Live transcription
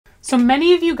So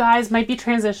many of you guys might be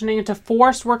transitioning into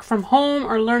forced work from home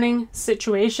or learning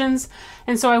situations.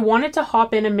 And so I wanted to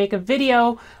hop in and make a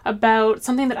video about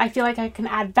something that I feel like I can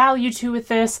add value to with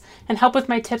this and help with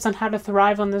my tips on how to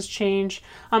thrive on this change.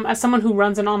 As someone who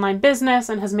runs an online business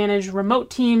and has managed remote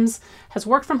teams, has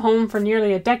worked from home for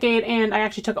nearly a decade, and I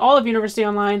actually took all of university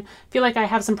online, I feel like I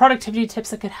have some productivity tips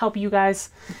that could help you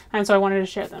guys. And so I wanted to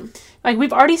share them. Like,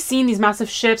 we've already seen these massive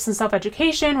shifts in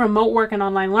self-education, remote work, and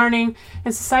online learning,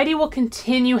 and society will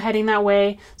continue heading that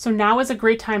way. So now is a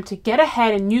great time to get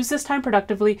ahead and use this time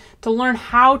productively to learn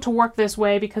how to work this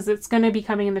way, because it's going to be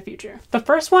coming in the future. The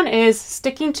first one is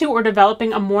sticking to or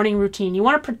developing a morning routine. You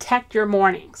want to protect your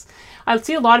mornings. I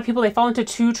see a lot of people, they fall into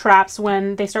two traps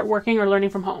when they start working or learning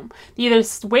from home. They either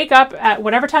wake up at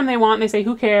whatever time they want, and they say,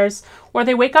 who cares? Or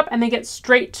they wake up and they get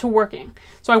straight to working.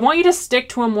 So I want you to stick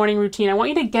to a morning routine. I want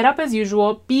you to get up as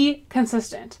usual, be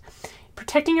consistent.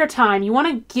 Protecting your time. You want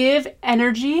to give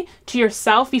energy to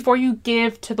yourself before you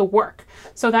give to the work.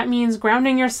 So that means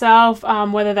grounding yourself,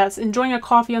 whether that's enjoying a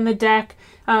coffee on the deck,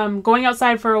 going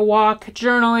outside for a walk,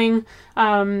 journaling,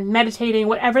 meditating,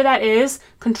 whatever that is.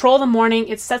 Control the morning.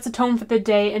 It sets a tone for the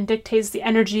day and dictates the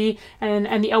energy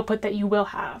and the output that you will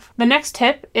have. The next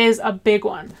tip is a big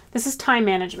one. This is time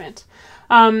management.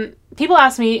 People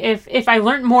ask me if I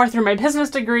learned more through my business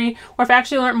degree or if I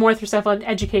actually learned more through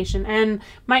self-education, and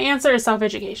my answer is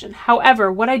self-education. However,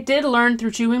 what I did learn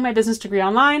through doing my business degree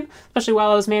online, especially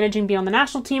while I was managing Beyond the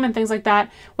National team and things like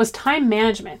that, was time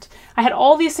management. I had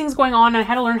all these things going on, and I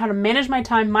had to learn how to manage my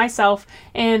time myself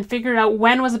and figure out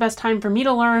when was the best time for me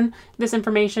to learn this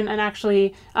information and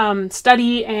actually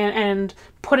study and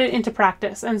put it into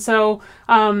practice. And so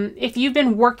if you've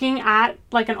been working at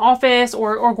like an office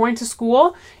or going to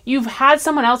school, you've had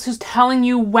someone else who's telling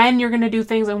you when you're going to do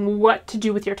things and what to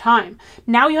do with your time.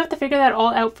 Now you have to figure that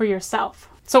all out for yourself.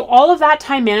 So all of that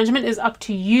time management is up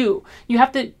to you. You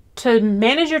have to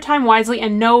manage your time wisely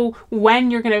and know when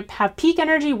you're going to have peak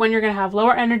energy, when you're going to have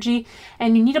lower energy,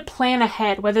 and you need to plan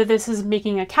ahead, whether this is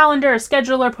making a calendar, a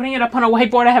schedule, or putting it up on a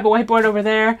whiteboard. I have a whiteboard over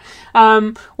there.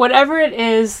 Whatever it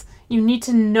is, you need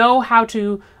to know how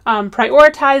to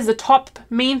prioritize the top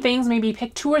main things, maybe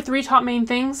pick 2 or 3 top main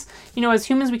things. You know, as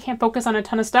humans, we can't focus on a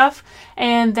ton of stuff,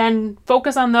 and then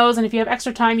focus on those. And if you have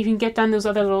extra time, you can get done those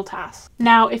other little tasks.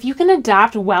 Now, if you can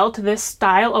adapt well to this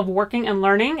style of working and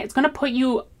learning, it's going to put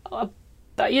you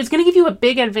it's going to give you a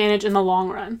big advantage in the long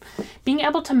run. Being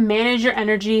able to manage your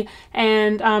energy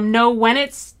and know when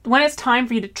it's time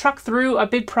for you to truck through a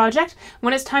big project,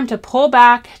 when it's time to pull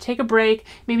back, take a break,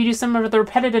 maybe do some of the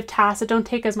repetitive tasks that don't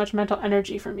take as much mental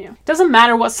energy from you. It doesn't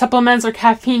matter what supplements or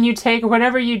caffeine you take or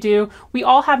whatever you do, we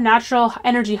all have natural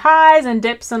energy highs and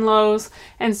dips and lows.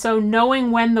 And so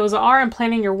knowing when those are and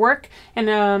planning your work and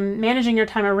managing your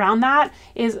time around that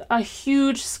is a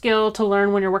huge skill to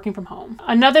learn when you're working from home.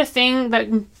 Another thing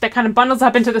that kind of bundles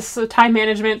up into this time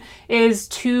management is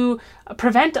to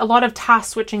prevent a lot of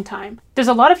task switching time. There's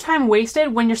a lot of time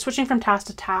wasted when you're switching from task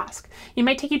to task. It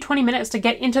might take you 20 minutes to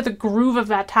get into the groove of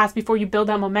that task before you build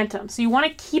that momentum. So you want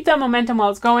to keep that momentum while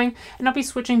it's going and not be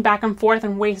switching back and forth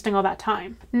and wasting all that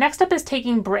time. Next up is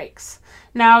taking breaks.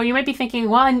 Now, you might be thinking,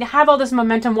 well, I have all this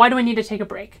momentum. Why do I need to take a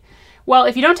break? Well,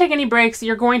 if you don't take any breaks,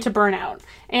 you're going to burn out.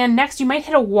 And next, you might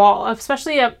hit a wall,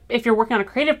 especially if you're working on a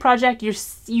creative project,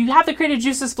 you have the creative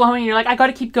juices flowing, and you're like, I got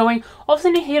to keep going. All of a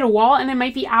sudden, you hit a wall, and it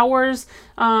might be hours,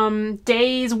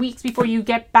 days, weeks before you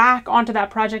get back onto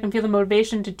that project and feel the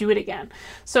motivation to do it again.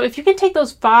 So if you can take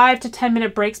those 5 to 10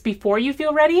 minute breaks before you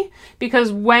feel ready,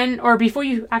 before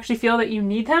you actually feel that you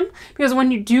need them, because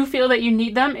when you do feel that you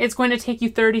need them, it's going to take you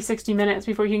 30, 60 minutes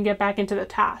before you can get back into the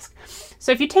task.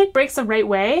 So if you take breaks the right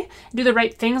way, do the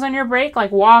right things on your break,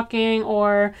 like walking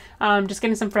or just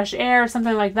getting some fresh air or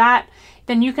something like that,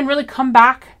 then you can really come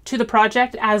back to the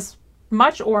project as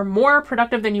much or more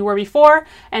productive than you were before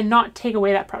and not take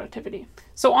away that productivity.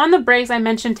 So on the breaks, I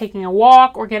mentioned taking a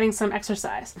walk or getting some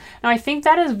exercise. Now, I think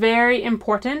that is very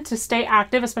important to stay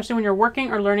active, especially when you're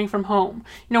working or learning from home.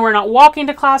 You know, we're not walking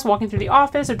to class, walking through the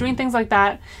office, or doing things like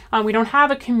that. We don't have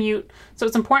a commute, so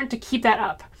it's important to keep that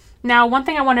up. Now, one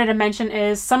thing I wanted to mention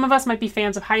is some of us might be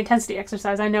fans of high-intensity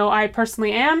exercise. I know I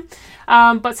personally am,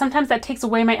 but sometimes that takes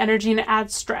away my energy and it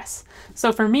adds stress.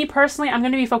 So for me personally, I'm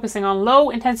going to be focusing on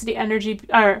low-intensity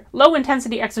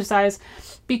exercise,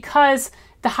 because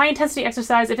the high intensity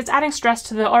exercise, if it's adding stress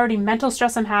to the already mental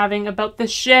stress I'm having about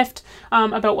this shift,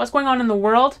 about what's going on in the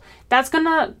world,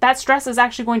 that stress is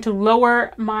actually going to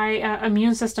lower my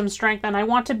immune system strength. And I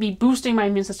want to be boosting my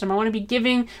immune system. I want to be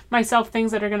giving myself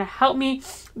things that are going to help me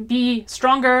be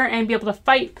stronger and be able to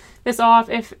fight this off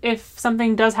if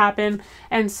something does happen.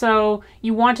 And so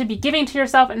you want to be giving to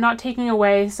yourself and not taking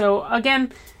away. So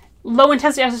again, Low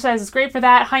intensity exercise is great for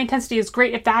that. High intensity is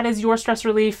great if that is your stress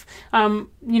relief.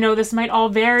 This might all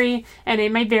vary, and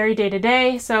it might vary day to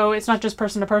day, so it's not just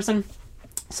person to person.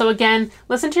 So again,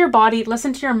 listen to your body,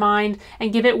 listen to your mind,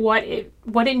 and give it what it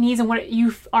needs and what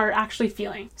you are actually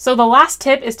feeling. So the last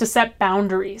tip is to set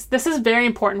boundaries. This is very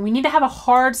important. We need to have a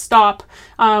hard stop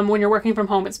when you're working from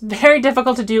home. It's very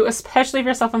difficult to do, especially if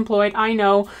you're self-employed. I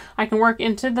know I can work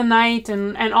into the night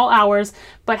and all hours,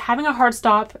 but having a hard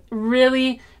stop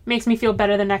really makes me feel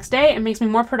better the next day. It makes me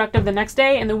more productive the next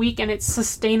day and the week, and it's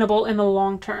sustainable in the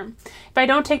long term. If I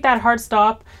don't take that hard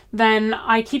stop, then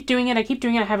I keep doing it.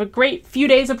 I have a great few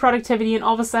days of productivity, and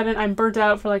all of a sudden I'm burnt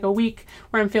out for like a week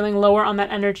where I'm feeling lower on that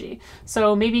energy.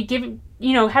 So maybe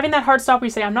having that hard stop where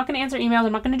you say, I'm not going to answer emails,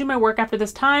 I'm not going to do my work after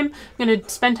this time, I'm going to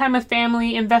spend time with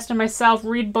family, invest in myself,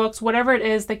 read books, whatever it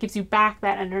is that gives you back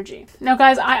that energy. Now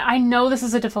guys, I know this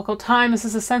is a difficult time, this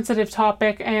is a sensitive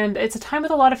topic, and it's a time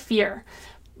with a lot of fear.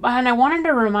 And I wanted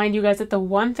to remind you guys that the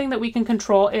one thing that we can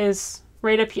control is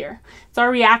right up here. It's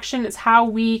our reaction. It's how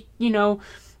we,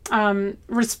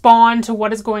 respond to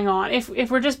what is going on. If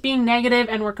we're just being negative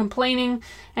and we're complaining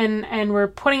and we're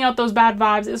putting out those bad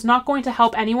vibes, it's not going to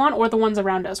help anyone or the ones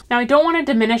around us. Now, I don't want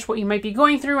to diminish what you might be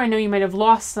going through. I know you might have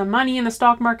lost some money in the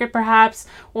stock market perhaps,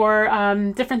 or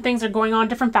different things are going on,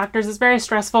 different factors. It's very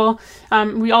stressful.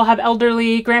 We all have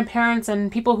elderly grandparents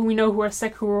and people who we know who are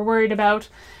sick, who we're worried about.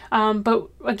 But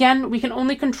again, we can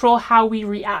only control how we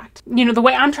react. The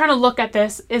way I'm trying to look at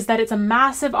this is that it's a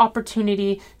massive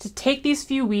opportunity to take these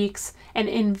few weeks and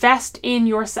invest in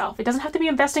yourself. It doesn't have to be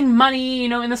investing money,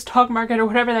 in the stock market or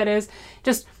whatever that is.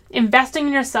 Just investing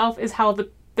in yourself is how the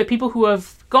people who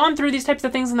have gone through these types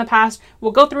of things in the past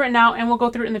will go through it now, and will go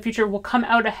through it in the future, will come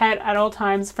out ahead at all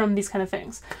times from these kind of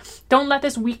things. Don't let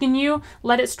this weaken you,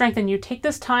 let it strengthen you. Take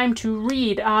this time to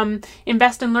read,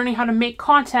 invest in learning how to make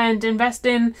content, invest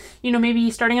in,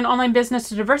 maybe starting an online business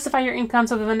to diversify your income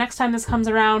so that the next time this comes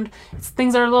around,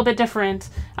 things are a little bit different.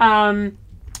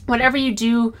 Whatever you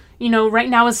do, right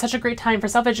now is such a great time for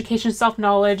self-education,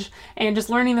 self-knowledge, and just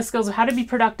learning the skills of how to be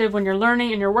productive when you're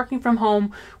learning and you're working from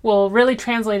home will really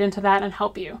translate into that and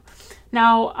help you.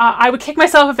 Now, I would kick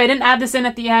myself if I didn't add this in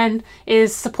at the end,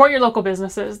 is support your local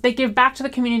businesses. They give back to the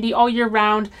community all year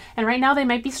round, and right now they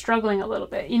might be struggling a little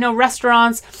bit.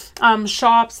 Restaurants,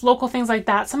 shops, local things like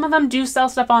that. Some of them do sell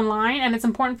stuff online, and it's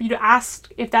important for you to ask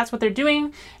if that's what they're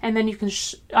doing, and then you can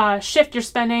shift your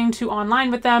spending to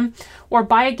online with them, or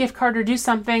buy a gift card or do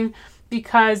something,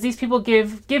 because these people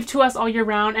give to us all year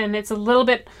round, and it's a little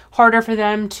bit harder for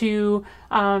them to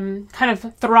kind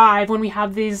of thrive when we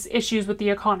have these issues with the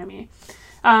economy.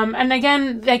 And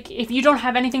again, if you don't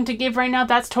have anything to give right now,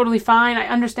 that's totally fine. I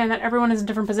understand that everyone is in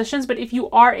different positions, but if you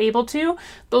are able to,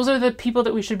 those are the people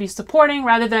that we should be supporting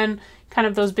rather than kind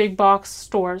of those big box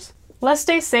stores. Let's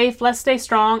stay safe, let's stay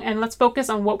strong, and let's focus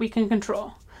on what we can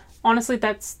control. Honestly,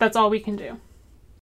 that's all we can do.